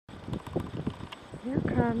Here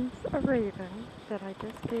comes a raven that I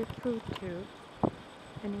just gave food to,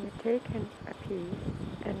 and he had taken a piece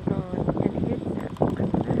and gone and hidden it. I'm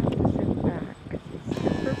going to have to zoom back because he's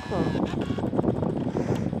super close.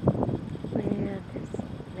 And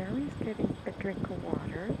now he's getting a drink of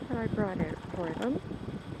water that I brought out for them.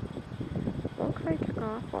 Looks like he took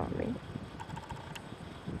off on me.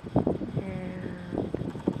 And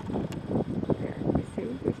there, you see,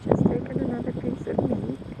 he's just taken another piece of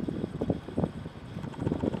meat.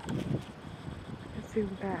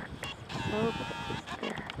 Zoom back. So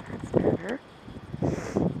there, that's better.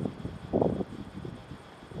 He's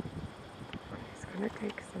going to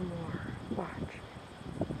take some more. Watch.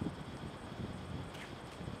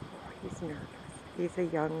 Oh, he's nervous. He's a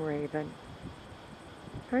young raven.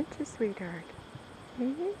 Aren't you, sweetheart?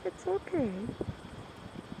 Hey, it's okay.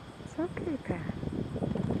 It's okay, Pat.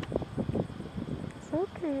 It's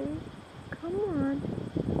okay. Come on.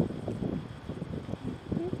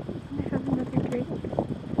 You want to have another drink?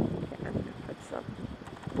 Yeah, I'm going to put some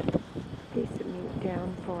piece of meat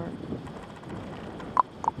down for him.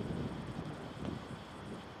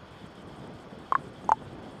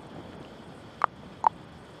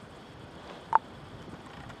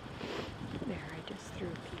 There, I just threw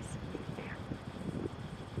a piece of meat down.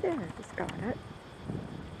 There, I just got it.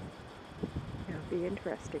 It'll be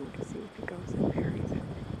interesting to see if he goes and buries it.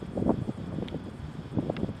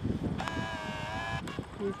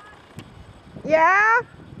 Yeah?